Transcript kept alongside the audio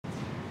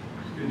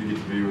Good to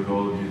get to be with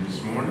all of you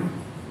this morning.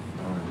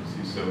 I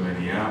see so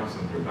many out.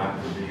 Some are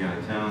back from being out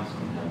of town.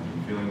 Some haven't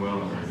been feeling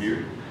well and are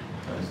here.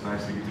 It's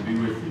nice to get to be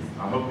with you.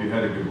 I hope you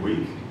had a good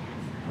week.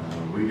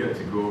 We got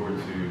to go over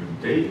to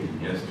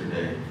Dayton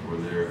yesterday for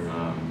their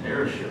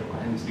air show. I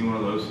hadn't seen one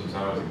of those since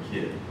I was a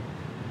kid.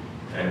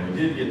 And we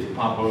did get to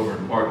pop over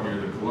and park near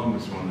the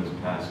Columbus one this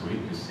past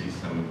week to see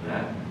some of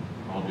that.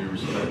 All due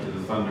respect to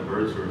the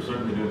Thunderbirds, who are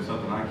certainly doing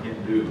something I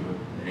can't do, but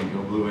there ain't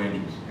no Blue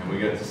Angels. And we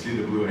got to see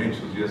the Blue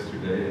Angels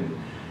yesterday and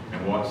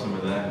watch some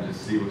of that and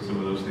just see what some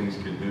of those things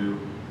could do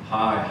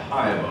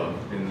high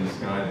above in the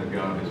sky that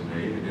God has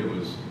made. And it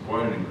was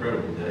quite an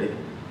incredible day.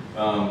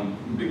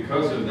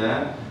 Because of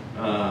that,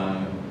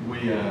 we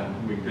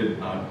did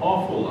an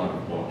awful lot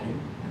of walking.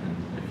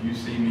 And if you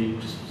see me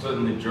just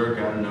suddenly jerk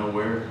out of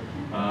nowhere,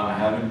 I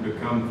haven't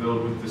become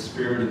filled with the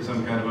Spirit in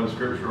some kind of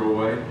unscriptural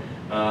way.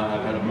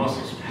 I've had a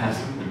muscle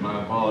spasm, and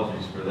my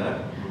apologies for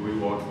that. We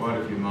walked quite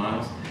a few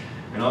miles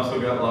and also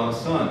got a lot of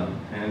sun.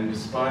 And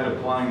despite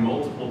applying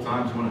multiple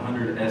times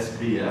 100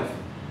 SPF,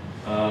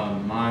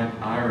 my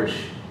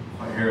Irish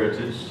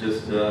heritage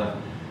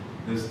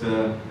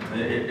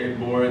it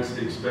bore its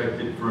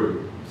expected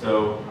fruit.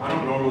 So I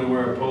don't normally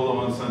wear a polo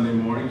on Sunday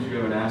mornings. You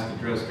haven't asked a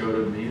dress code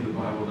of me. The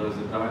Bible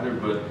doesn't either.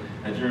 But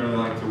I generally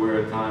like to wear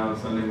a tie on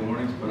Sunday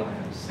mornings. But I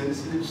have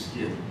sensitive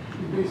skin,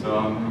 so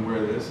I'm going to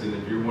wear this. And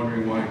if you're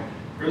wondering why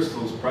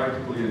Crystal's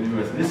practically a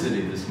new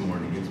ethnicity this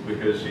morning, it's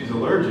because she's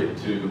allergic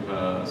to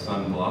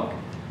sunblock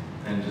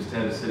and just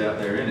had to sit out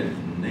there in it.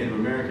 Native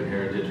American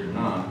heritage or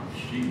not,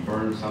 she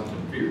burned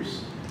something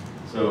fierce.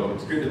 So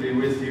it's good to be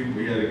with you.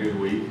 We had a good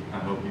week. I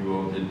hope you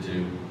all did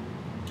too.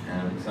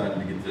 And I'm excited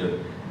to get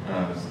to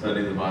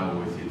study the Bible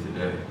with you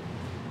today.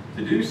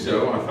 To do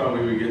so, I thought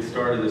we would get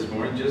started this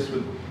morning just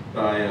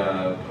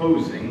by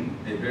posing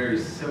a very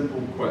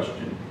simple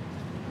question.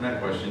 And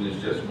that question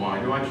is just, why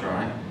do I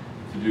try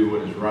to do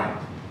what is right?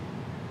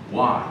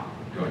 Why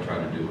do I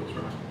try to do what's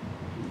right?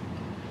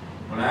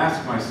 When I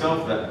ask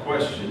myself that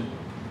question,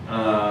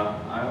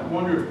 I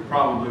wonder if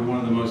probably one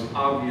of the most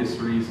obvious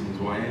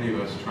reasons why any of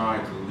us try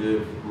to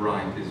live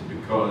right is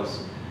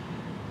because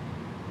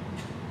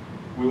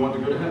we want to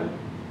go to heaven.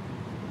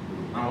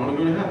 I want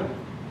to go to heaven.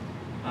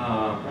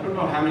 I don't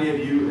know how many of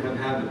you have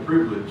had the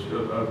privilege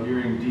of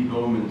hearing D.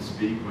 Bowman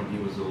speak when he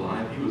was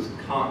alive. He was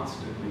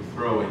constantly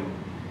throwing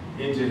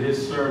into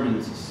his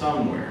sermons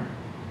somewhere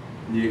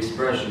the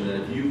expression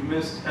that if you've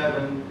missed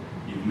heaven,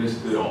 you've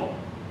missed it all.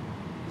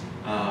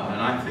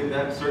 And I think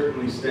that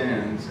certainly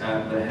stands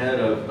at the head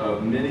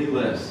of many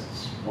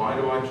lists. Why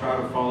do I try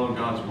to follow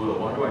God's will?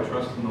 Why do I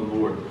trust in the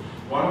Lord?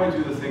 Why do I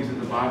do the things that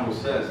the Bible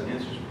says? The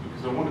answer is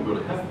because I want to go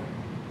to heaven.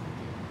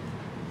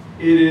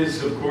 It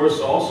is, of course,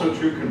 also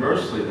true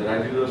conversely that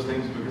I do those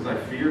things because I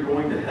fear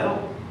going to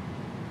hell.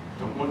 I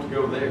don't want to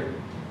go there.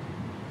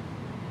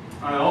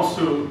 I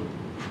also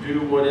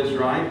do what is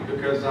right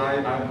because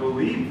I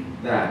believe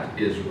that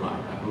is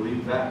right. I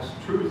believe that's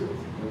truth.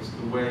 That's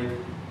the way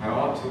I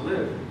ought to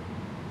live.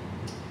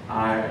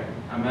 I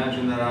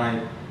imagine that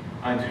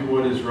I do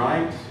what is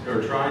right,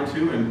 or try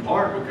to, in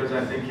part because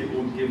I think it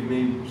will give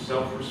me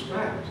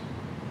self-respect.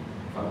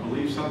 If I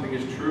believe something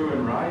is true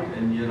and right,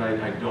 and yet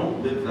I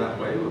don't live that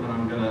way, well, then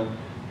I'm going to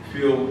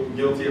feel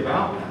guilty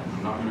about that.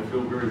 I'm not going to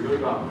feel very good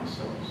about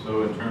myself.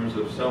 So in terms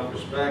of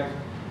self-respect,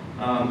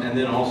 and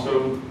then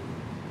also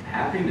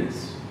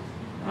happiness.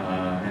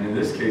 And in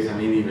this case, I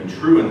mean even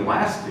true and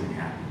lasting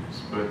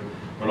happiness,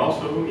 but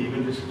also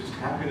even just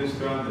happiness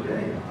throughout the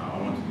day. I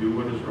want to do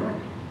what is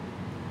right.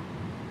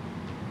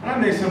 And I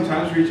may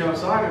sometimes reach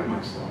outside of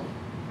myself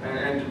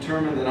and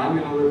determine that I'm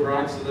going to live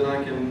right so that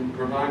I can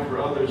provide for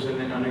others an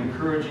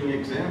encouraging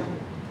example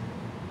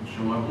and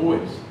show my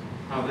boys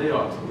how they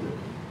ought to live.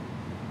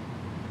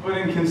 But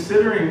in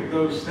considering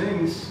those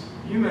things,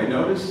 you may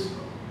notice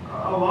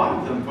a lot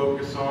of them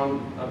focus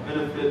on a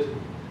benefit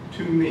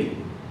to me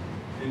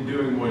in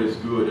doing what is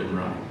good and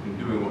right, and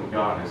doing what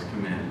God has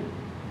commanded.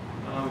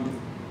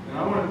 And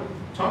I want to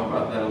talk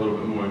about that a little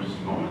bit more in just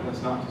a moment.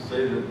 That's not to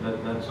say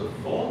that that's a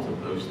fault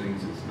of those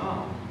things. It's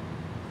not.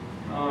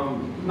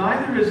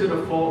 Neither is it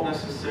a fault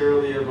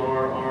necessarily of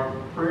our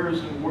prayers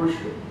and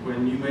worship,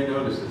 when you may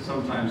notice that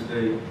sometimes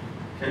they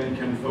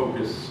can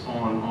focus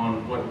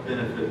on what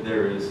benefit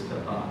there is to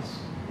us,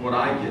 what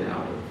I get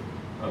out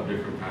of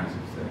different kinds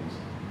of things.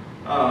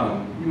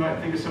 You might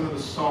think of some of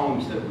the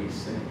songs that we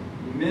sing.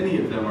 Many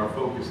of them are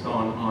focused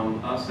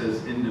on us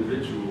as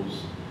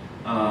individuals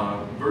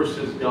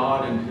versus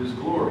God and His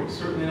glory.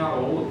 Certainly not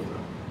all of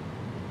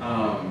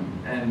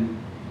them. And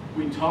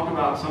we talk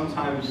about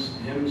sometimes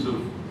hymns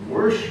of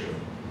worship,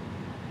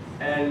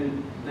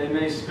 and they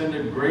may spend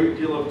a great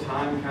deal of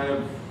time kind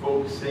of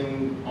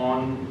focusing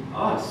on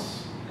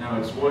us. Now,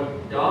 it's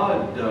what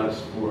God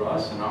does for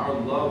us and our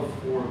love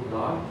for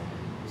God.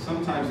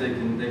 Sometimes they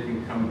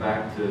can come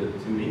back to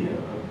me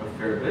a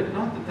fair bit.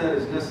 Not that that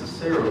is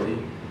necessarily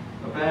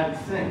a bad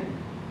thing.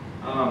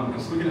 I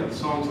was looking at the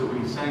songs that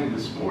we sang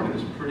this morning.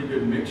 There's a pretty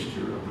good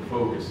mixture of the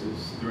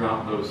focuses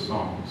throughout those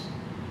songs.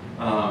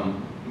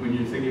 When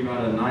you're thinking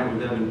about A Night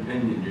with Evan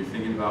Pinion, you're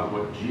thinking about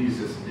what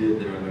Jesus did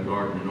there in the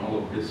garden and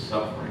all of his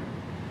suffering.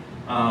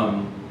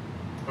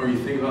 Or you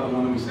think about the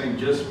one that we sang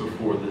just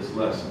before this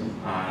lesson.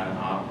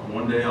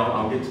 One day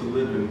I'll get to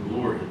live in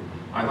glory.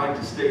 I'd like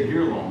to stay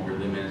here longer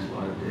than man's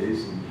lot of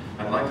days, and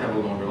I'd like to have a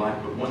longer life,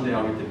 but one day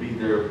I'll get to be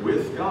there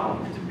with God.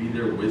 I'll get to be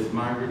there with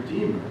my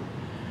Redeemer.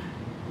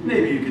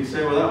 Maybe you could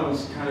say, well, that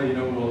one's kind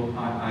of, well,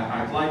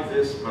 I'd like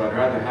this, but I'd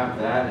rather have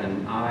that,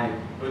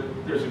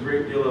 but there's a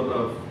great deal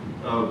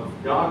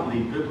of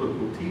godly,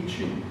 biblical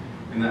teaching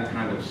in that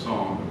kind of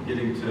song, of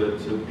getting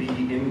to be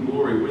in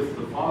glory with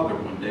the Father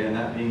one day, and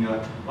that being a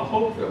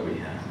hope that we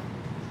have.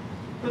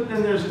 But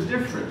then there's a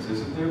difference,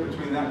 isn't there,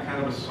 between that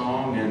kind of a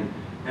song and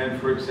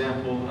for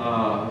example,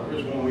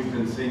 there's one we've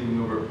been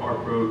singing over at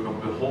Park Road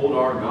called Behold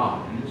Our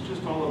God, and it's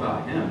just all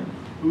about Him.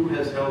 Who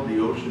has held the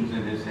oceans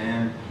in His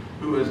hand?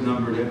 Who has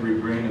numbered every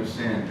grain of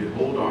sand?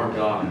 Behold our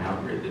God and how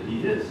great that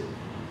He is.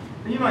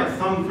 And you might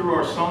thumb through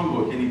our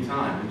songbook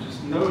anytime and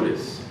just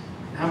notice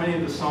how many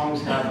of the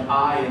songs have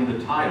I in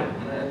the title.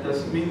 And that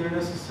doesn't mean they're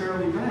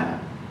necessarily bad.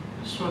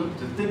 I just wanted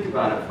to think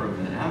about it for a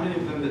minute. How many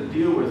of them that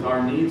deal with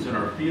our needs and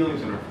our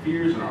feelings and our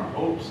fears and our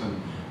hopes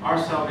and our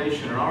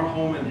salvation and our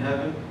home in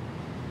heaven?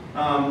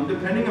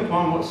 Depending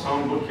upon what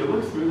songbook you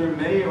look through, there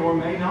may or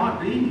may not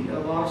be a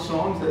lot of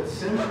songs that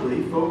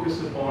simply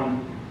focus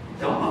upon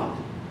God,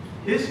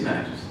 His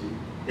majesty,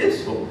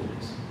 His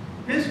holiness,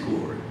 His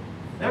glory.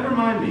 Never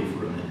mind me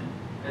for a minute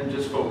and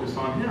just focus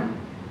on Him.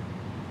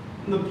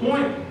 And the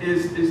point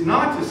is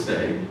not to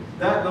say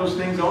that those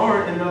things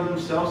are in and of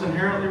themselves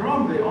inherently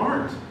wrong. They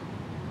aren't.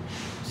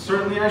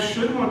 Certainly I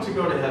should want to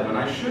go to heaven.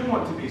 I should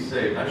want to be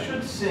saved. I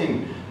should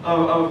sing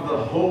of the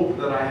hope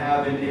that I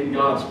have in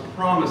God's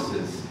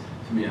promises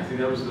to me. I think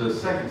that was the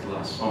second to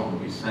last song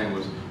that we sang,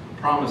 was the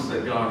promise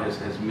that God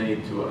has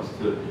made to us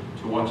to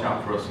watch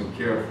out for us and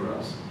care for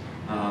us.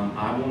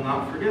 I will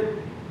not forget.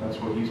 That's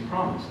what He's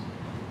promised.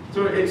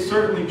 So it's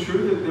certainly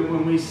true that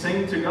when we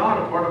sing to God,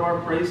 a part of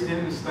our praise to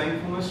Him is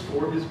thankfulness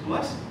for His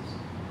blessings.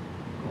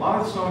 A lot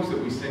of the songs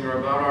that we sing are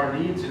about our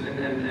needs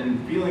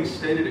and feelings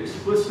stated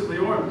explicitly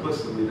or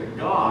implicitly that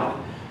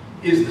God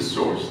is the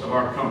source of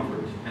our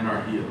comfort and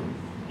our healing.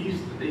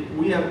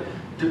 We have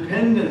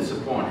dependence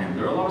upon Him.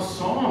 There are a lot of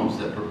psalms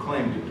that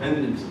proclaim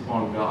dependence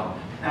upon God,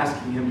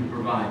 asking Him to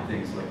provide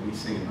things like we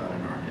sing about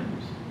in our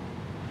hymns.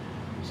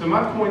 So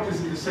my point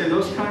isn't to say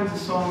those kinds of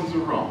songs are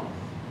wrong.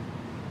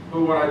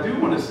 But what I do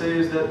want to say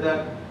is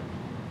that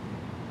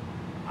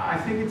I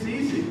think it's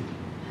easy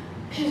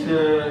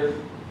to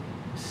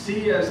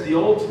see as the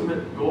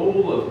ultimate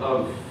goal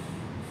of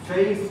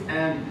faith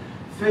and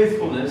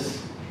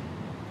faithfulness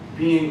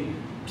being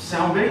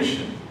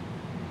salvation.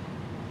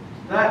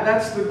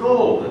 That's the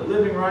goal that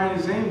living right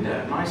is aimed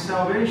at, my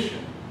salvation.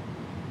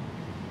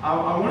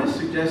 I want to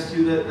suggest to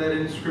you that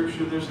in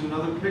Scripture there's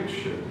another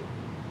picture.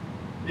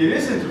 It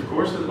isn't, of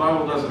course, that the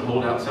Bible doesn't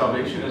hold out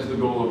salvation as the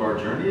goal of our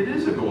journey. It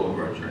is a goal of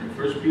our journey.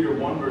 1 Peter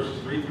 1, verses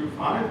 3 through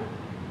 5.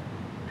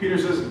 Peter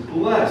says,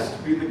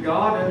 Blessed be the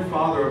God and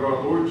Father of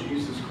our Lord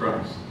Jesus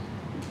Christ.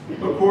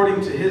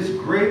 According to His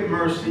great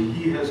mercy,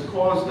 He has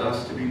caused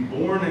us to be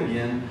born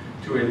again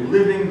to a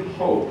living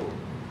hope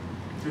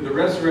through the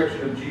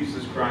resurrection of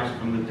Jesus Christ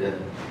from the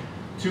dead,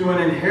 to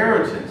an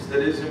inheritance that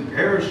is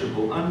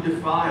imperishable,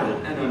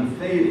 undefiled, and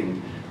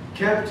unfading,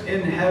 kept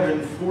in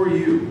heaven for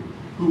you,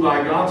 who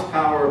by God's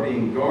power are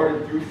being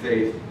guarded through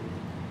faith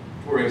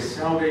for a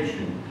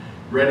salvation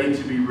ready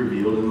to be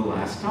revealed in the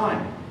last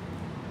time.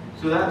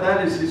 So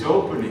that is his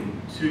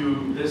opening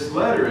to this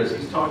letter, as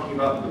he's talking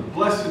about the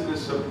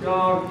blessedness of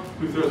God,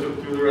 who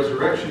through the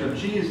resurrection of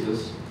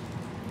Jesus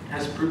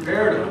has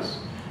prepared us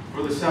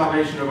for the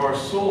salvation of our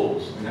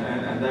souls,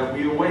 and that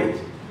we await.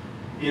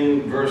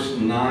 In verse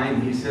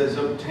 9, he says,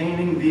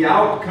 obtaining the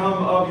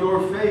outcome of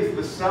your faith,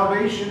 the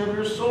salvation of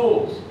your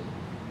souls.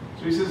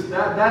 So he says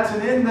that's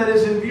an end that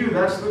is in view.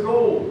 That's the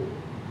goal.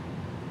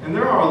 And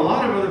there are a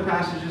lot of other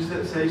passages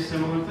that say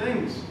similar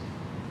things.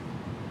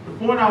 The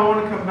point I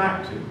want to come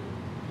back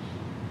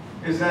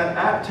to is that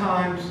at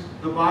times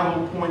the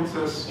Bible points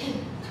us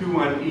to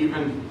an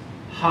even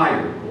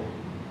higher goal.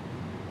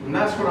 And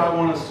that's what I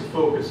want us to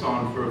focus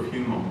on for a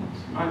few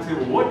moments. You might say,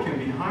 well, what can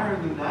be higher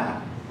than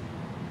that?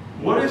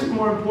 What is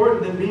more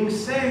important than being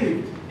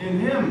saved in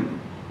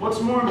Him?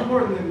 What's more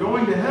important than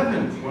going to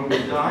heaven when we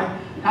die?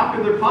 How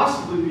could there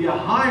possibly be a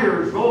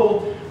higher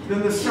goal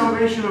than the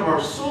salvation of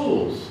our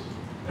souls?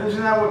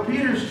 Isn't that what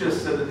Peter's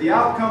just said? That the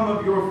outcome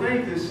of your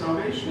faith is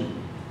salvation.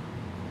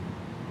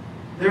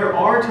 There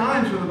are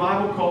times when the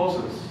Bible calls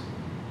us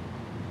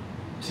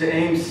to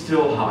aim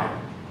still higher.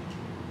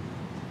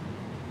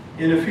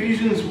 In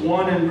Ephesians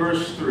 1 and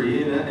verse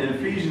 3, in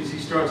Ephesians he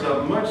starts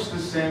out much the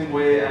same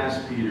way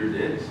as Peter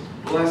did.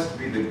 Blessed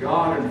be the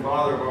God and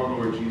Father of our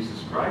Lord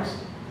Jesus Christ.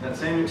 That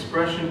same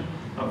expression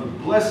of the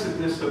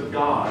blessedness of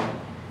God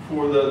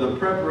for the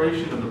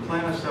preparation of the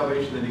plan of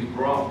salvation that He's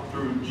brought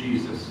through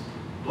Jesus.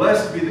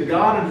 Blessed be the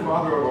God and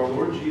Father of our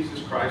Lord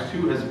Jesus Christ,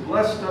 who has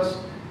blessed us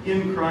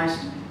in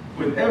Christ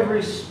with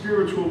every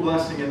spiritual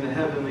blessing in the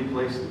heavenly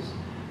places,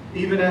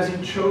 even as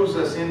He chose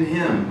us in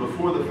Him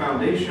before the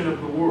foundation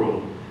of the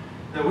world,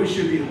 that we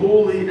should be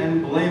holy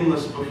and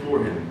blameless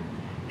before Him.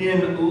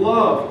 In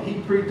love,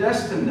 He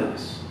predestined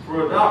us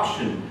for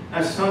adoption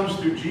as sons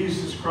through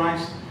Jesus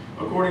Christ,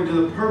 according to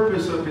the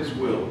purpose of His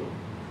will.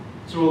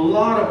 So a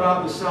lot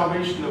about the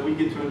salvation that we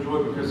get to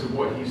enjoy because of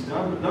what He's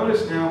done. But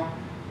notice now,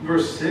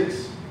 verse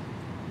 6,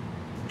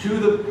 to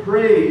the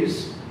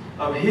praise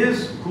of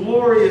His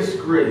glorious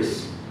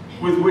grace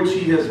with which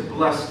He has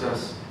blessed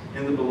us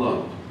in the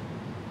Beloved.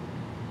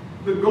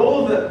 The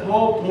goal that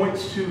Paul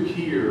points to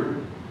here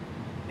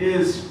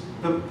is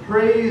the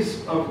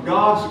praise of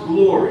God's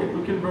glory.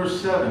 Look in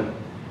verse 7.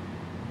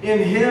 In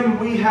Him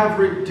we have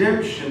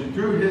redemption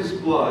through His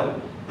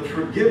blood, the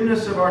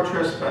forgiveness of our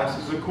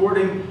trespasses,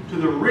 according to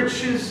the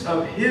riches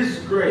of His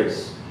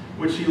grace,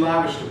 which He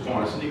lavished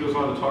upon us. And he goes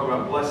on to talk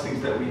about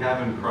blessings that we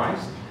have in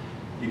Christ.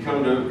 You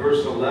come to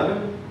verse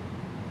 11.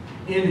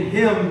 In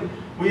Him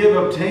we have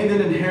obtained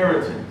an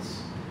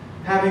inheritance,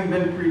 having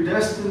been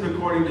predestined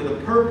according to the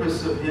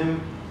purpose of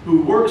Him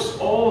who works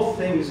all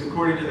things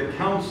according to the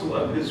counsel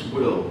of His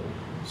will,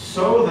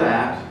 so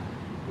that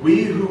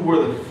we who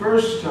were the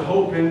first to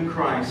hope in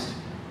Christ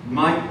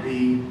might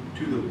be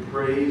to the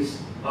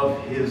praise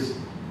of His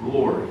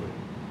glory.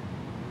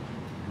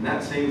 And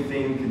that same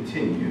theme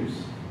continues.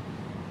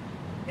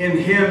 In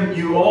Him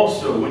you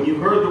also, when you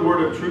heard the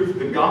word of truth,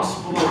 the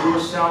gospel of your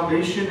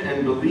salvation,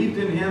 and believed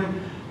in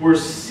Him, were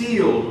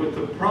sealed with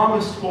the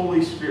promised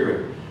Holy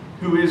Spirit,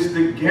 who is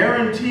the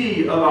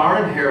guarantee of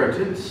our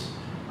inheritance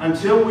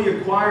until we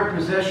acquire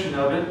possession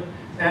of it,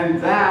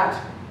 and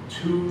that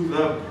to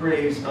the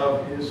praise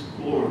of His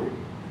glory.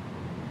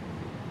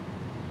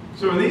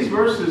 So in these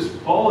verses,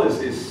 Paul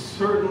is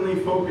certainly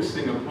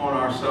focusing upon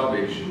our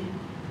salvation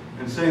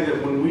and saying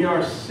that when we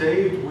are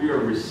saved, we are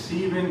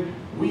receiving,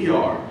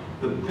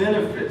 the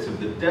benefits of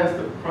the death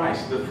of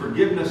Christ, the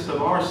forgiveness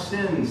of our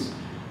sins.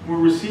 We're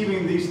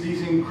receiving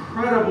these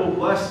incredible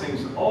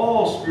blessings,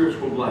 all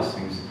spiritual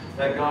blessings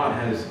that God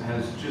has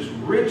just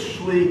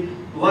richly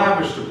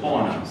lavished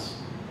upon us.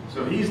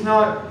 So He's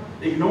not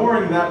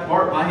ignoring that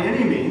part by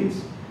any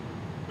means.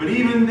 But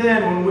even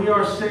then, when we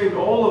are saved,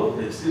 all of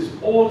this is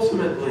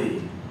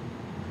ultimately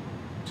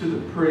to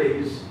the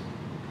praise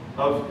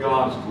of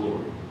God's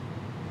glory.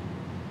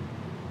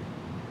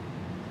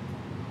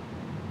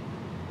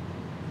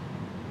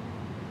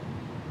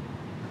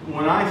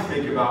 When I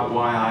think about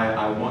why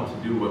I want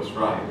to do what's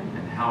right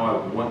and how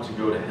I want to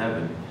go to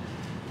heaven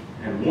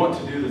and want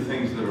to do the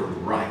things that are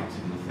right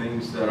and the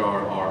things that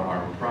are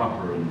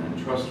proper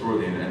and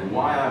trustworthy and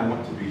why I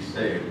want to be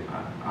saved,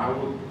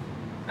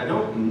 I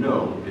don't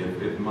know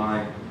if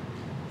my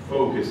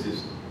focus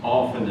is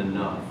often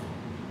enough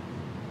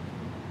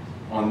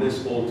on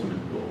this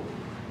ultimate goal.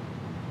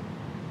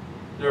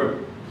 There are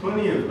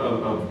plenty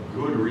of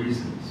good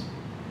reasons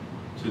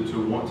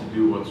to want to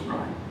do what's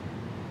right,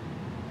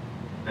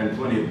 and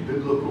plenty of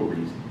biblical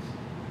reasons.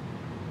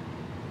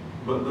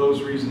 But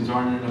those reasons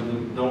aren't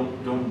enough,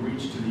 don't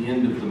reach to the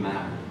end of the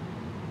matter.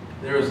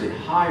 There is a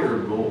higher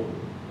goal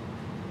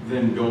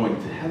than going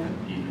to heaven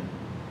even,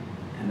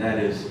 and that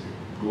is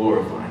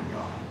glorifying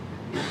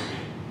God.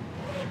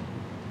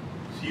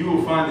 So you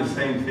will find the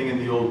same thing in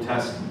the Old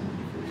Testament.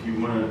 If you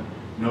want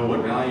to know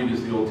what value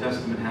does the Old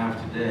Testament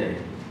have today,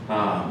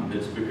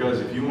 it's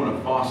because if you want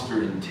to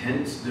foster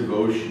intense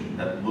devotion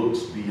that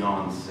looks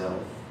beyond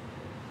self,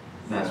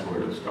 that's where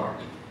to start.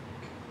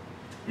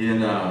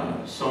 In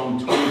Psalm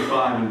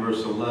 25 and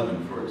verse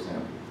 11, for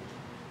example.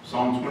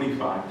 Psalm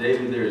 25,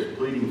 David there is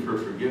pleading for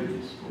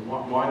forgiveness.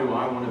 Well, why do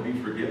I want to be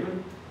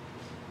forgiven?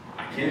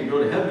 I can't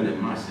go to heaven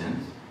in my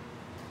sins.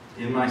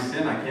 In my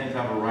sin, I can't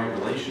have a right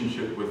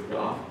relationship with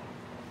God.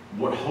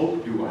 What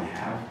hope do I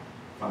have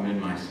if I'm in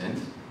my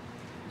sins?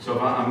 So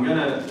if I'm going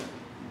to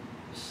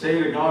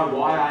say to God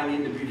why I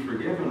need to be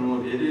forgiven,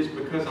 well, it is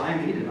because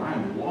I need it. I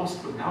am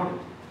lost without it.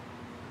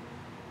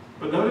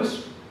 But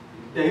notice,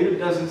 David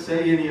doesn't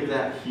say any of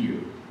that here.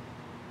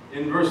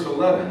 In verse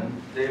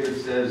 11, David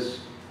says,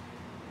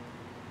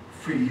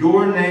 "For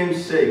your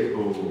name's sake,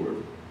 O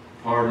Lord,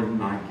 pardon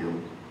my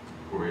guilt,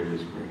 for it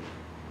is great."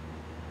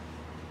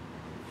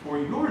 For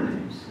your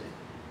name's sake.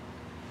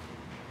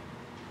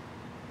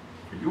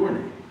 For your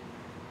name.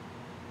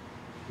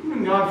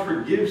 When God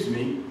forgives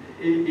me,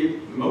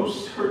 it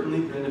most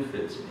certainly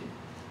benefits me.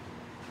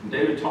 And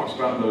David talks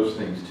about those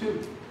things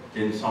too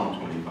in Psalm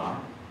 25.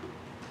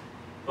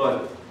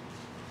 But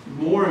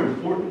more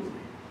importantly,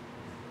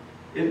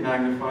 it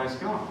magnifies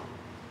God.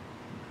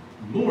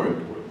 More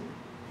importantly,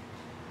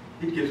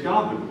 it gives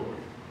God the glory.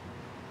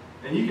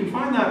 And you can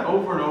find that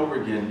over and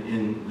over again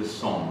in the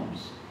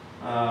Psalms.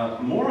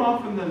 More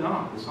often than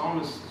not, the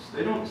psalmists,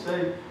 they don't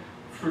say,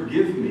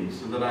 "Forgive me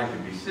so that I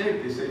can be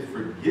saved." They say,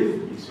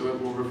 "Forgive me so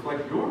it will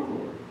reflect your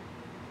glory."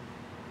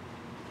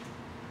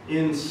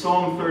 In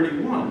Psalm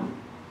 31,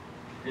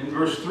 in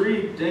verse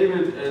 3,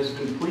 David has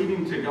been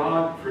pleading to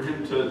God for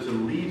Him to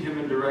lead him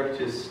and direct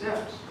his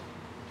steps.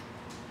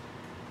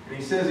 And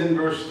he says in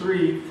verse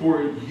 3,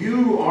 "For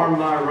you are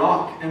my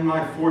rock and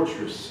my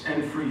fortress,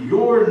 and for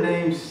your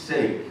name's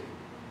sake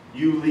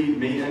you lead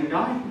me and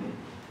guide me."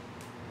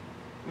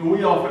 And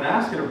we often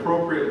ask, and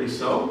appropriately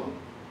so,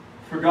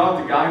 for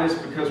God to guide us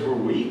because we're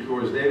weak,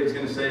 or as David's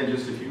going to say in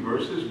just a few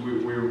verses,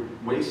 we're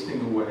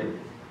wasting away.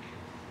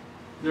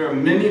 There are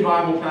many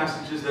Bible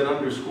passages that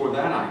underscore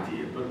that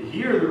idea, but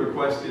here the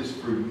request is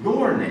for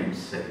your name's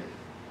sake,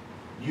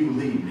 you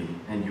lead me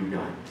and you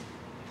guide me,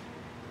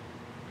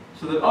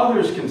 so that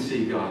others can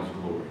see God's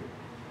glory.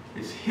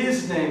 It's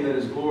His name that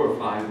is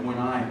glorified when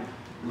I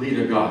lead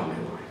a godly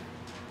life.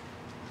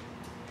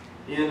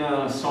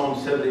 In Psalm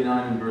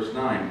 79 and verse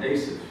 9,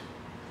 Asaph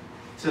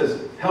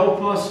says,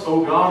 "Help us,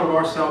 O God of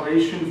our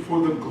salvation,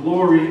 for the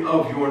glory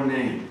of your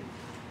name.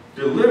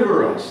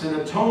 Deliver us and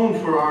atone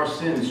for our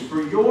sins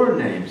for your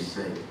name's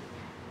sake.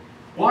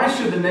 Why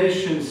should the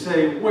nations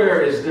say,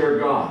 where is their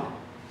God?"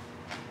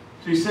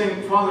 So he's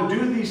saying, Father,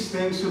 do these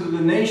things so that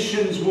the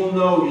nations will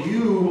know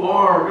you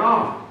are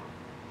God.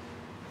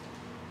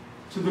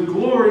 To the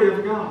glory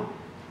of God.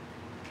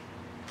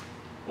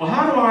 Well,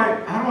 how do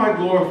I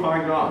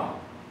glorify God?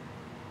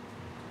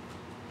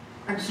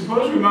 I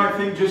suppose we might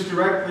think just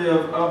directly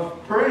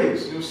of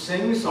praise.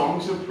 Sing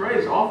songs of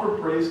praise. Offer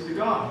praise to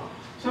God.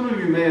 Some of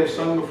you may have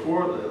sung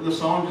before the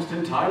song just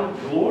entitled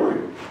Glory.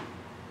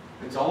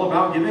 It's all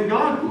about giving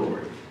God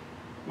glory.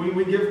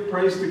 We give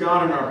praise to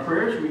God in our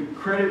prayers. We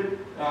credit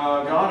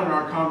God in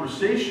our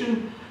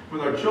conversation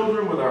with our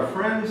children, with our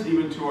friends,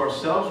 even to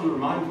ourselves. We're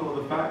mindful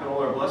of the fact that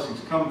all our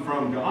blessings come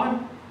from God.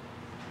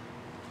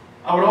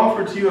 I would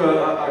offer to you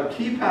a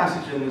key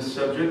passage in this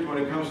subject when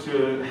it comes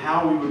to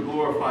how we would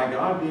glorify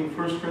God, being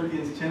 1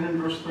 Corinthians 10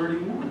 and verse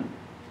 31.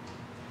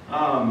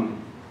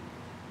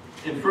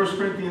 In 1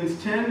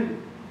 Corinthians 10,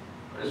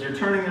 as you're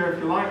turning there if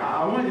you like,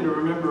 I want you to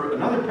remember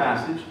another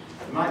passage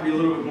that might be a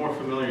little bit more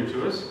familiar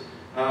to us.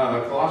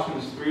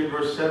 Colossians 3 and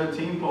verse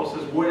 17, Paul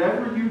says,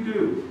 "Whatever you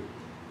do,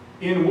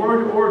 in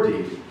word or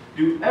deed,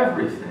 do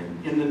everything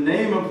in the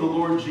name of the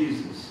Lord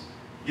Jesus,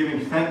 giving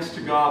thanks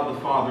to God the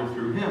Father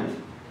through Him."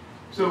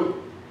 So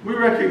we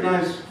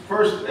recognize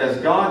first, as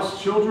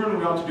God's children,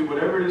 we ought to do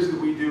whatever it is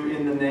that we do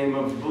in the name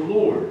of the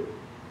Lord.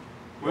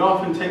 We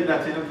often take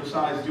that to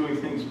emphasize doing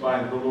things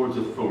by the Lord's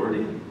authority,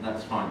 and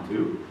that's fine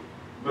too.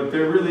 But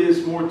there really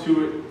is more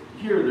to it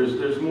here.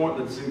 There's more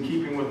that's in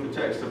keeping with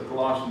the text of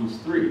Colossians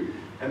 3.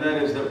 And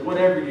that is that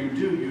whatever you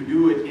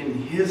do it in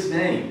His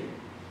name.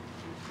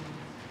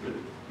 But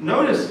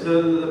notice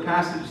the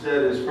passage that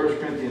is 1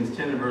 Corinthians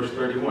 10 and verse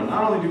 31.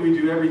 Not only do we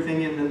do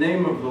everything in the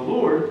name of the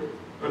Lord,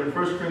 but in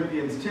 1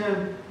 Corinthians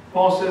 10,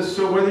 Paul says,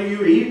 "So whether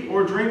you eat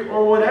or drink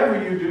or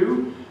whatever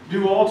you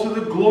do all to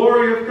the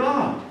glory of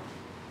God."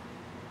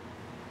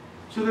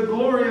 To the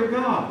glory of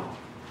God.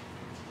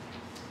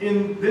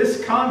 In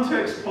this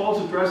context,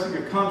 Paul's addressing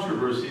a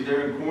controversy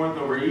there in Corinth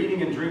over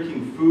eating and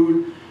drinking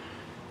food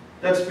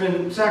that's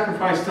been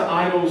sacrificed to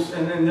idols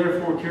and then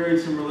therefore carried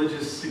some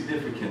religious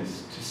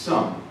significance to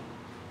some.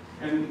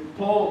 And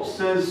Paul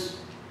says,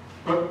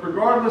 but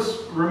regardless,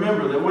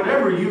 remember that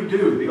whatever you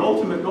do, the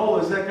ultimate goal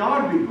is that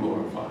God be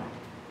glorified.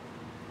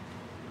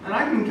 And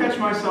I can catch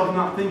myself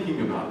not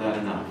thinking about that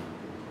enough.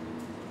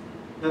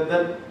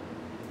 That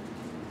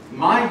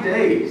my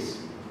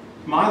days,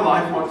 my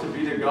life ought to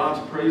be to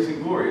God's praise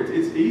and glory.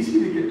 It's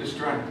easy to get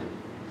distracted.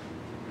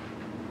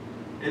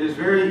 It is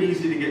very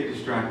easy to get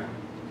distracted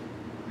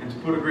and to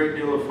put a great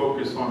deal of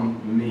focus on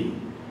me.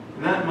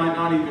 And that might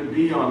not even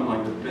be on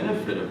like the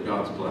benefit of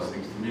God's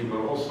blessings to me, but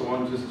also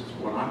on just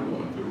what I'm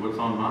going through, what's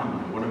on my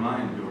mind, what am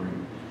I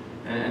enduring,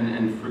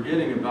 and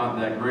forgetting about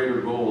that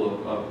greater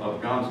goal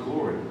of God's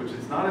glory, which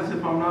it's not as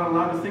if I'm not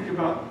allowed to think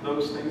about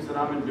those things that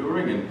I'm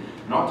enduring and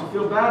not to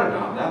feel bad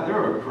about that. There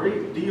are a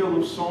great deal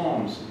of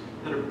psalms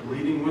that are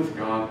pleading with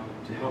God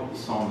to help the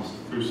psalmist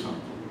through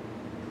something.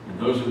 And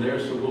those are there,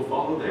 so we'll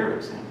follow their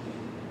example.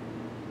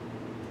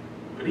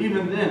 But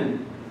even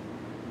then,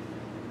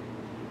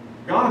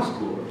 God's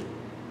glory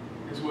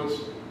is what's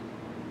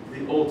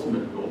the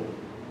ultimate goal.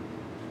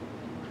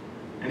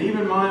 And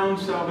even my own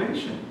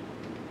salvation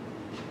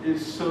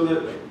is so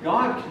that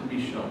God can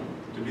be shown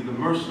to be the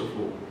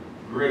merciful,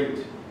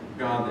 great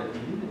God that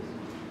He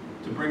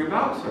is, to bring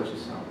about such a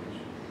salvation.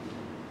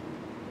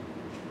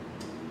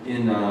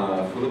 In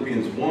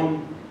Philippians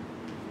 1,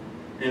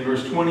 in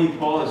verse 20,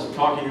 Paul is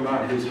talking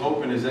about his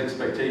hope and his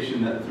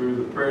expectation that through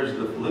the prayers of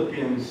the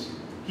Philippians,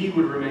 he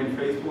would remain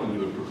faithful and he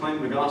would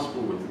proclaim the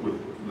gospel with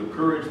the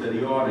courage that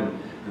he ought and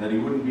that he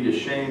wouldn't be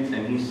ashamed.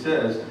 And he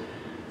says,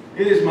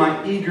 "It is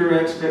my eager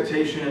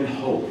expectation and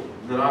hope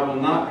that I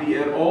will not be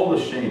at all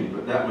ashamed,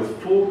 but that with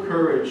full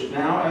courage,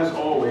 now as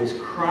always,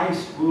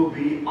 Christ will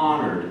be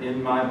honored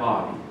in my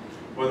body,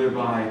 whether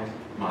by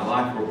my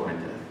life or by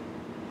death."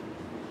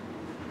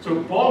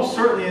 So Paul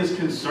certainly is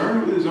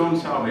concerned with his own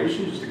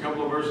salvation. Just a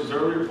couple of verses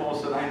earlier, Paul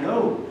said, "I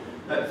know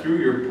that through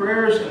your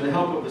prayers and the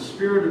help of the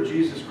Spirit of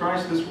Jesus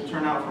Christ, this will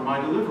turn out for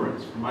my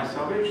deliverance, for my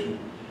salvation."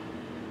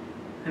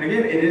 And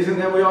again, it isn't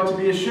that we ought to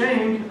be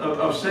ashamed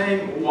of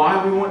saying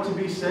why we want to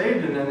be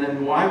saved and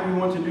then why we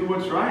want to do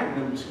what's right.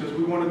 And it's because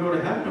we want to go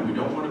to heaven and we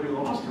don't want to be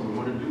lost and we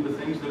want to do the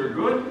things that are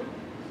good.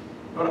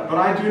 But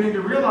I do need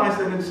to realize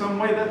that in some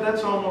way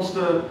that's almost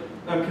a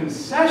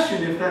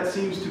concession if that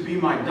seems to be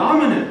my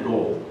dominant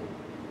goal.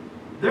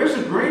 there's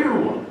a greater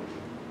one.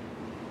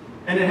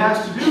 And it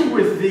has to do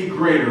with the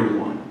greater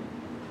one.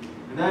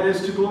 And that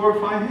is to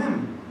glorify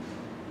Him.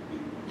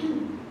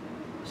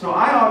 So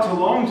I ought to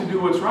long to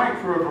do what's right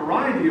for a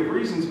variety of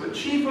reasons, but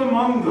chief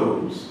among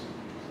those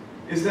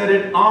is that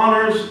it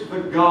honors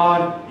the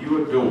God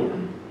you adore.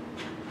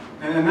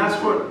 And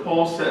that's what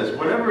Paul says.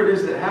 Whatever it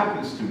is that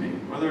happens to me,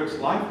 whether it's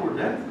life or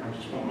death, I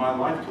just want my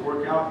life to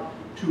work out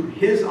to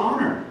His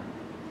honor.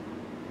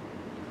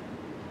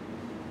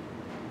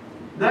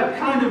 That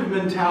kind of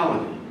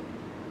mentality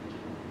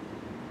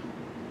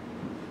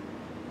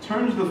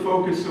turns the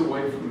focus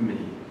away from me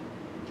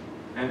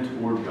and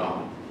toward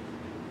God.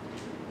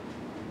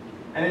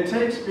 And it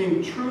takes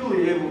being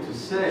truly able to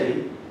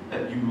say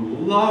that you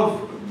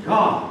love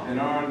God and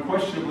are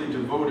unquestionably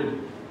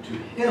devoted to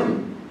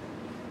Him.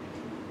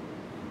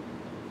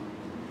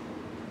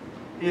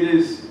 It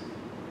is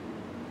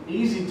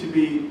easy to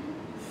be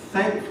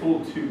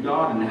thankful to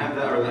God and have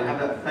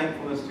that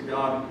thankfulness to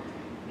God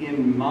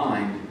in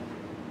mind,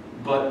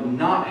 but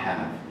not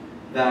have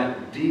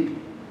that deep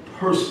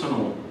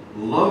personal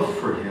love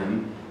for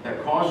Him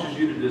that causes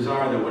you to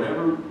desire that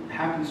whatever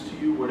happens to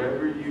you,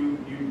 whatever you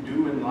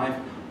do in life,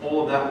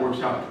 all of that works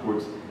out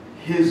towards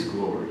His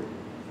glory.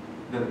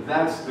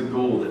 That's the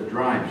goal that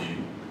drives you.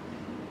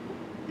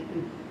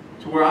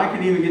 To where I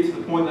can even get to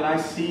the point that I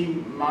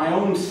see my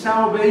own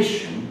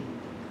salvation,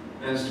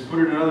 as to put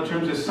it in other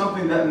terms, as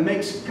something that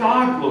makes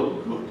God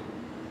look good,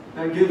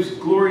 that gives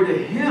glory to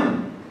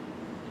Him.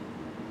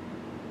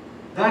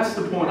 That's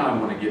the point I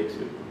want to get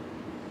to.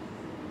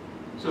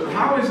 So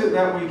how is it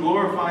that we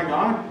glorify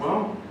God?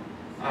 Well,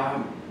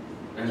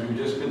 as we've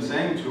just been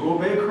saying, to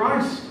obey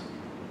Christ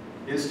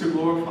is to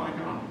glorify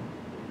God.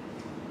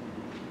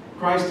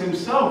 Christ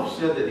Himself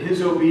said that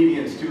His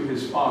obedience to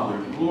His Father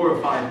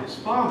glorified His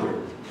Father.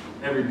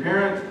 Every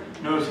parent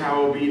knows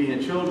how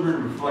obedient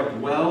children reflect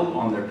well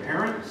on their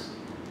parents.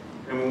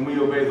 And when we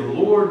obey the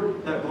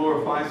Lord, that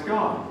glorifies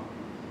God.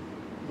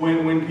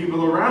 When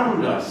people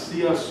around us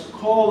see us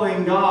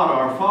calling God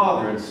our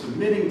Father and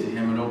submitting to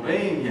Him and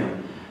obeying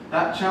Him,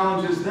 that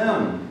challenges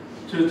them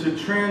to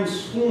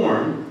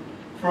transform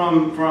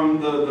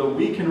from the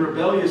weak and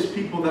rebellious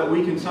people that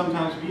we can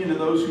sometimes be into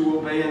those who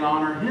obey and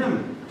honor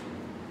Him.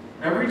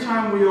 Every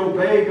time we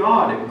obey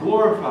God, it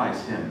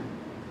glorifies Him.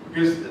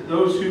 Because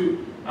those who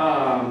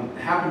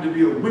happen to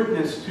be a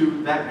witness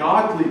to that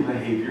godly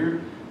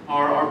behavior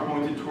are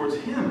pointed towards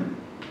Him.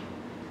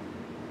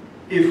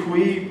 If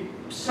we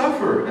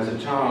suffer as a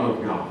child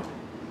of God,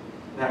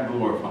 that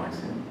glorifies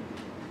Him.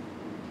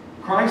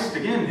 Christ,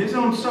 again, His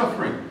own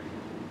suffering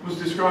was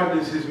described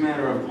as His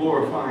manner of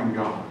glorifying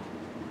God.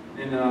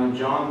 In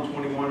John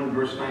 21 and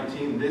verse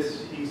 19,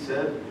 this He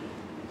said,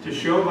 to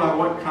show by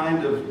what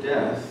kind of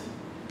death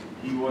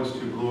He was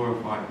to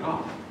glorify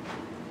God.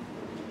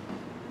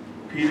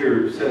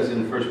 Peter says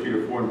in 1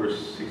 Peter 4 and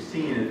verse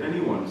 16, if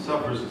anyone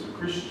suffers as a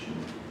Christian,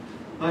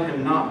 let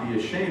him not be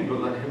ashamed, but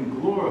let him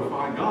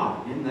glorify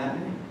God in that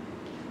name.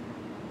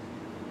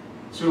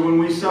 So when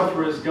we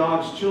suffer as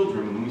God's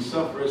children, when we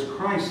suffer as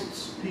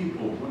Christ's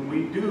people, when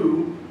we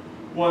do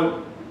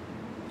what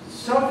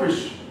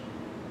selfish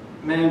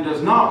man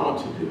does not want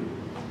to do,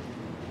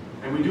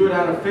 and we do it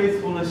out of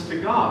faithfulness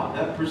to God,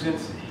 that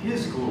presents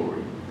His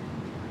glory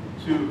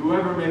to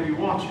whoever may be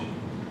watching.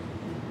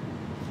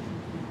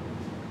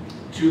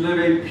 To live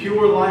a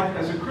pure life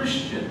as a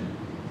Christian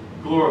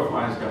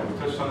glorifies God. We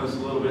touched on this a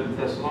little bit in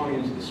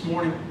Thessalonians this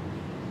morning.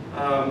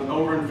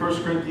 Over in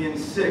 1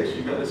 Corinthians 6,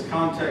 you've got this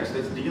context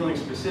that's dealing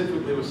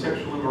specifically with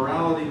sexual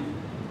immorality.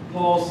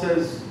 Paul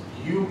says,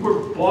 you were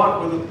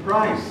bought with a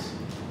price.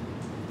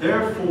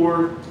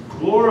 Therefore,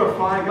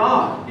 glorify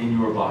God in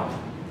your body.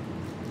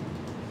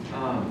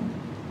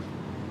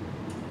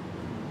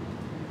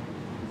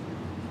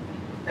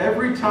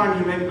 Every time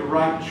you make the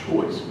right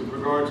choice with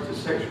regards to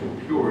sexual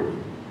purity,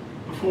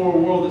 before a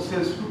world that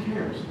says, who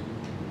cares?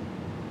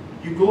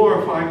 You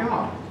glorify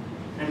God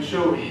and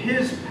show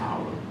His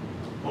power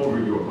over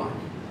your life.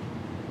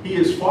 He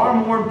is far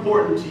more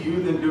important to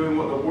you than doing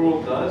what the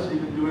world does,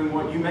 even doing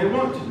what you may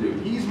want to do.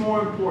 He's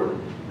more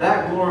important.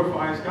 That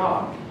glorifies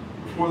God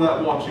before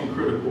that watching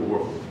critical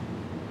world.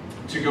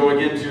 To go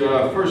again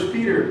to 1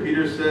 Peter,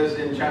 Peter says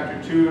in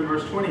chapter 2 and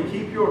verse 20,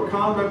 keep your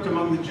conduct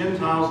among the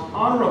Gentiles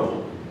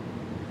honorable.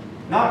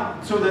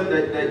 Not so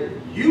that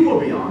you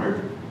will be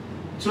honored,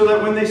 so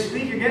that when they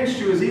speak against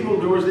you as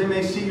evildoers, they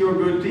may see your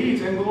good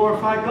deeds and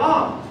glorify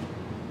God.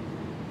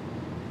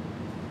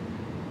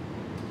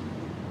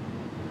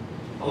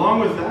 Along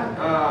with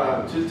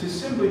that, to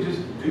simply just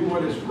do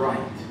what is right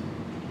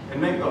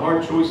and make the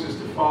hard choices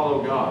to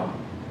follow God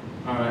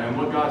and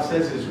what God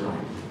says is right,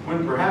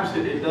 when perhaps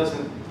it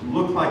doesn't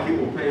look like it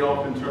will pay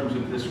off in terms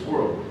of this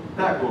world.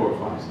 That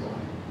glorifies God.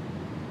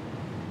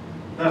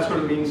 That's what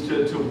it means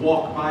to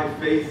walk by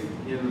faith.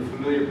 In the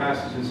familiar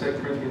passage in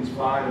 2 Corinthians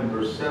 5 and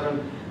verse 7,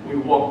 we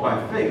walk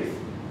by faith,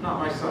 not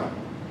by sight.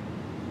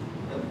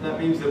 That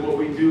means that what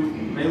we do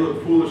may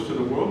look foolish to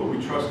the world, but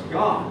we trust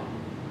God,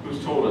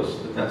 who's told us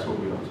that that's what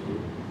we ought to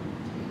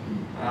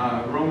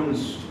do.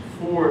 Romans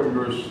 4 and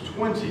verse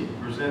 20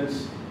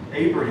 presents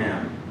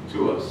Abraham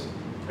to us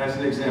as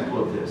an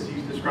example of this.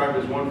 He's described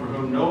as one for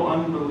whom no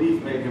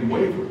unbelief made him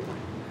waver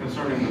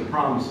concerning the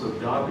promise of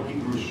God, but he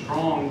grew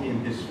strong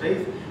in his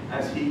faith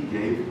as he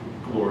gave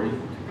glory to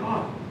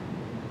God.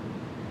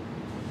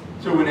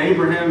 So when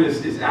Abraham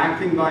is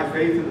acting by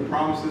faith in the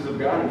promises of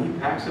God, and he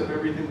packs up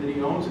everything that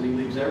he owns and he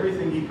leaves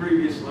everything he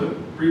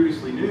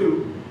previously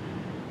knew,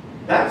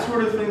 that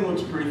sort of thing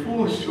looks pretty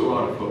foolish to a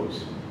lot of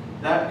folks.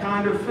 That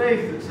kind of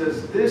faith that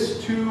says,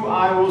 this too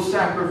I will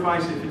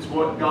sacrifice if it's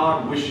what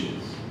God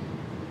wishes,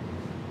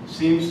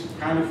 seems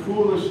kind of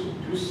foolish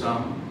to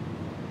some.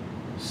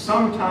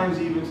 Sometimes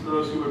even to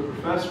those who would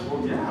profess,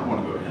 well, yeah, I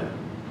want to go to heaven.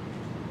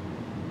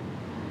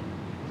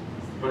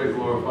 But it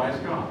glorifies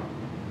God.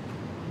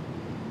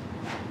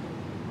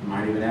 You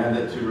might even add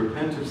that to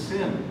repent of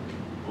sin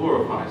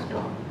glorifies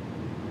God.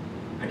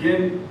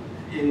 Again,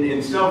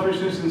 in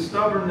selfishness and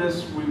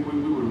stubbornness, we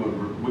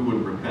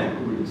wouldn't repent.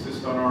 We would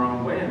insist on our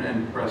own way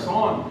and press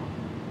on.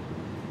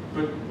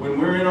 But when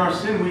we're in our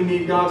sin, we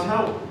need God's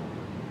help.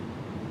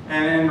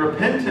 And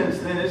repentance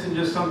then isn't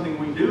just something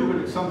we do,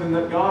 but it's something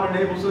that God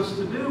enables us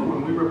to do.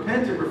 When we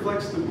repent, it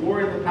reflects the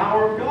glory and the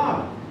power of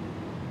God.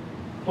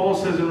 Paul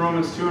says in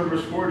Romans 2 and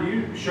verse 4, do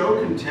you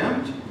show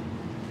contempt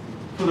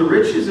for the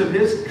riches of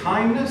his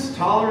kindness,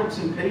 tolerance,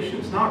 and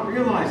patience, not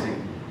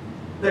realizing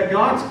that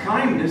God's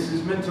kindness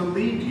is meant to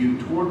lead you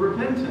toward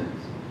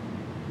repentance?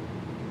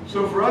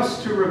 So for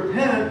us to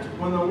repent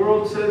when the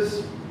world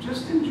says,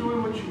 just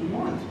enjoy what you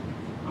want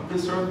of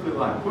this earthly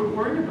life. Quit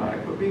worrying about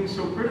it. Quit being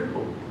so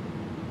critical.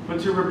 But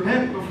to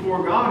repent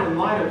before God in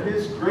light of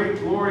his great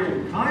glory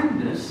and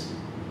kindness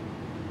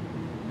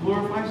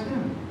glorifies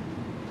him.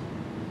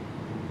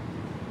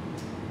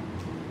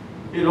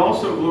 It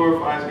also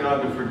glorifies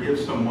God to forgive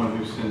someone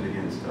who sinned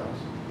against us.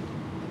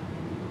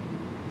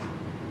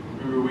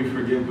 Remember, we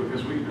forgive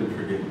because we've been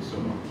forgiven so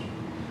much.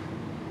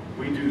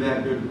 We do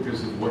that good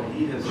because of what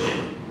he has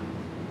done.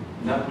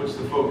 And that puts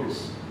the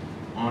focus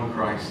on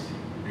Christ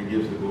and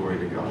gives the glory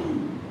to God.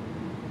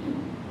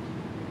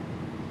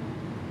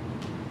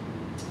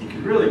 You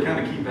could really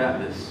kind of keep at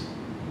this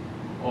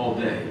all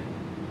day.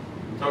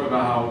 We talk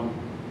about how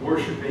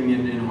worshiping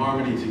in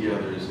harmony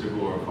together is to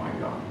glorify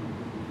God.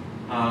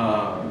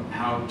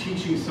 How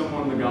teaching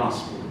someone the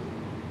gospel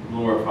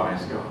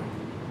glorifies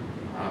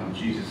God.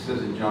 Jesus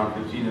says in John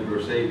 15 and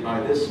verse 8, by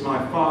this my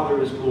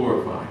Father is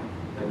glorified,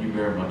 that you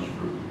bear much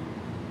fruit.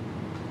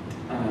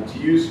 To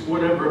use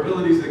whatever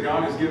abilities that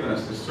God has given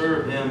us to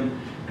serve him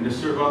and to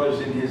serve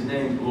others in his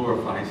name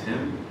glorifies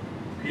him.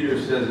 Peter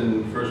says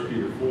in 1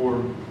 Peter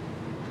 4,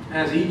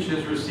 as each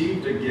has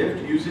received a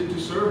gift, use it to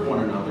serve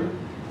one another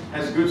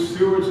as good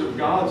stewards of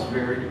God's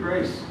varied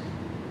grace.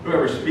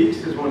 Whoever speaks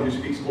is one who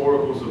speaks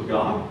oracles of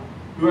God.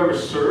 Whoever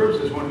serves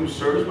is one who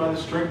serves by the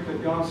strength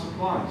that God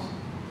supplies,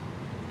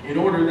 in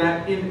order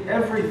that in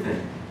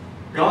everything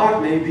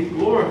God may be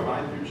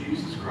glorified through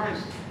Jesus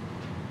Christ.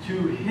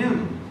 To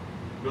him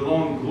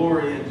belong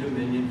glory and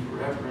dominion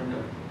forever and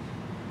ever.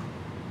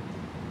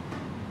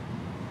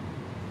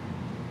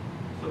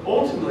 So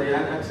ultimately,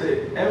 I'd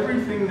say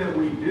everything that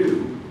we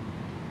do,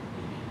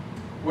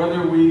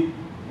 whether we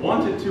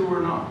want it to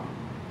or not,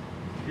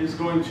 is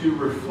going to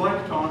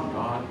reflect on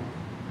God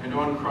and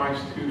on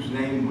Christ whose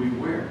name we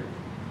wear.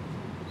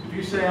 So if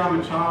you say, I'm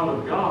a child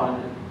of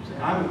God, and say,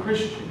 I'm a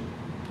Christian,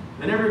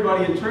 then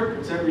everybody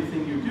interprets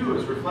everything you do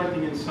as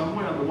reflecting in some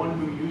way on the one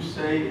who you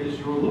say is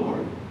your Lord.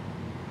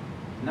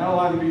 And that'll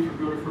either be for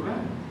good or for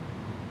bad.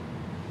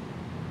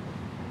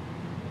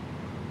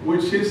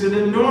 Which is an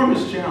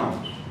enormous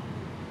challenge.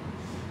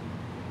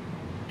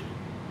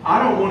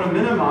 I don't want to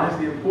minimize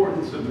the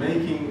importance of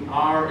making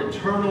our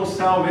eternal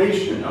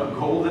salvation a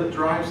goal that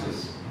drives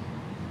us.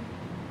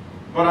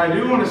 But I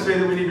do want to say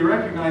that we need to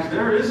recognize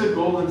there is a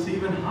goal that's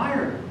even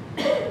higher.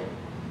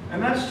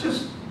 And that's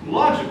just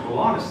logical,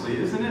 honestly,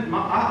 isn't it?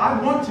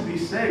 I want to be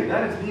saved.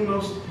 That is the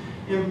most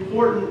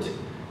important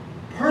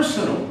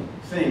personal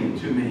thing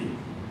to me.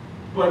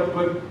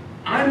 But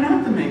I'm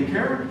not the main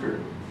character.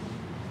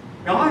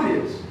 God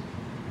is.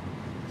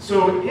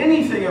 So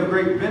anything of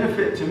great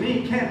benefit to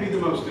me can't be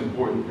the most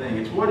important thing.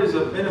 It's what is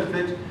of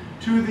benefit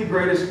to the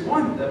greatest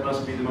one that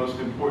must be the most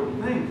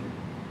important thing.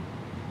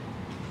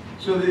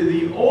 So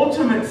the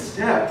ultimate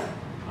step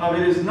of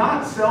it is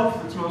not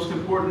self that's most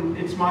important.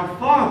 It's my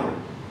Father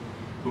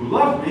who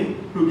loved me,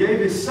 who gave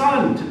his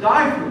Son to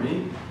die for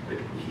me.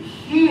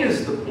 He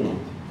is the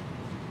point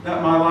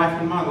that my life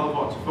and my love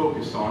ought to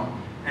focus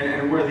on,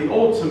 and where the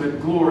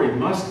ultimate glory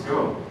must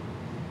go.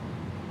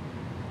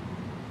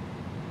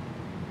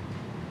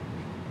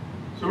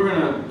 So we're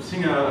going to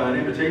sing an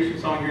invitation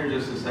song here in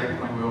just a second,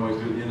 like we always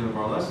do at the end of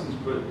our lessons.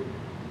 But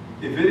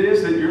if it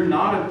is that you're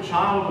not a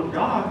child of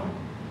God,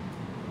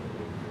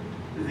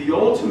 the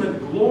ultimate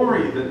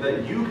glory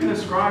that you can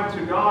ascribe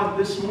to God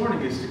this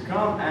morning is to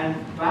come and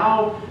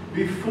bow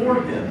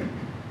before him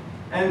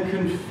and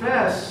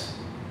confess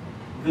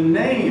the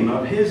name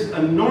of his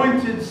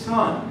anointed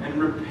Son and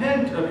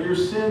repent of your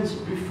sins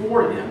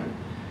before him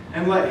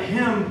and let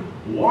him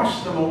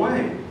wash them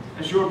away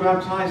as you're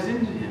baptized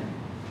into him.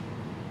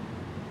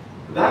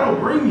 That'll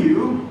bring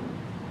you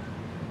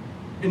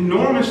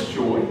enormous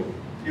joy.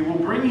 It will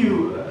bring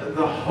you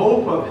the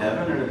hope of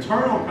heaven, an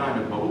eternal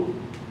kind of hope.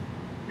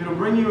 It'll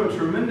bring you a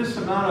tremendous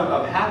amount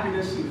of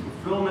happiness and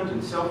fulfillment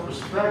and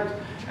self-respect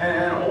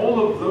and all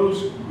of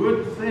those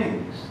good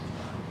things.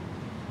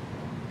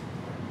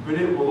 But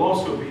it will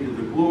also be to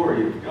the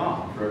glory of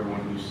God for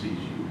everyone who sees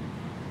you.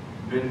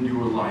 Bend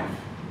your life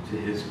to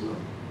His will.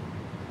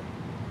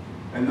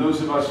 And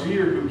those of us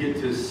here who get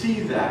to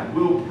see that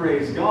will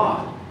praise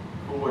God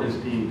for what is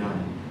being done in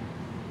you.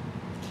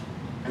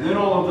 And then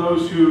all of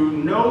those who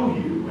know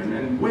you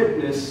and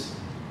witness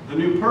the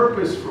new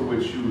purpose for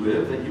which you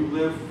live, that you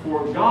live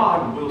for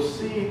God, will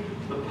see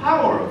the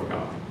power of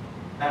God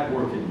at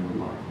work in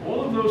your life.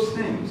 All of those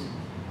things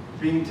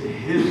being to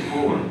His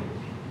glory.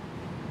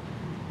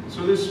 And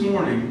so this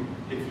morning,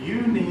 if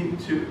you need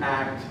to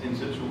act in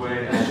such a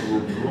way as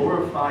will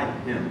glorify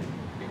Him,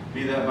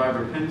 be that by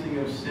repenting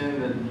of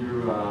sin that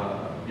you're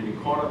getting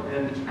caught up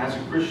in as a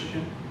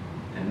Christian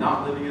and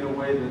not living in a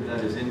way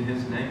that is in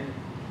His name,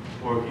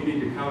 or if you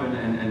need to come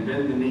and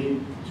bend the knee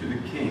to the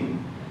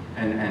King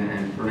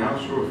and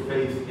pronounce your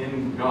faith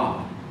in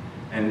God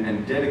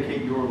and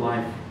dedicate your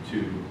life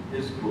to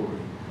His glory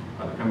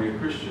by becoming a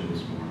Christian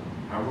this morning,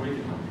 however we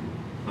can help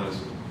you, let us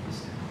stand.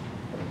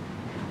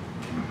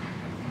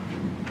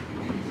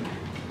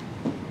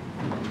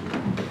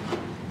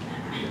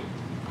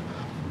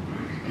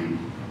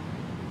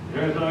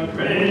 There's a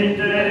great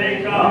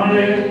day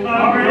coming,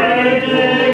 a great day.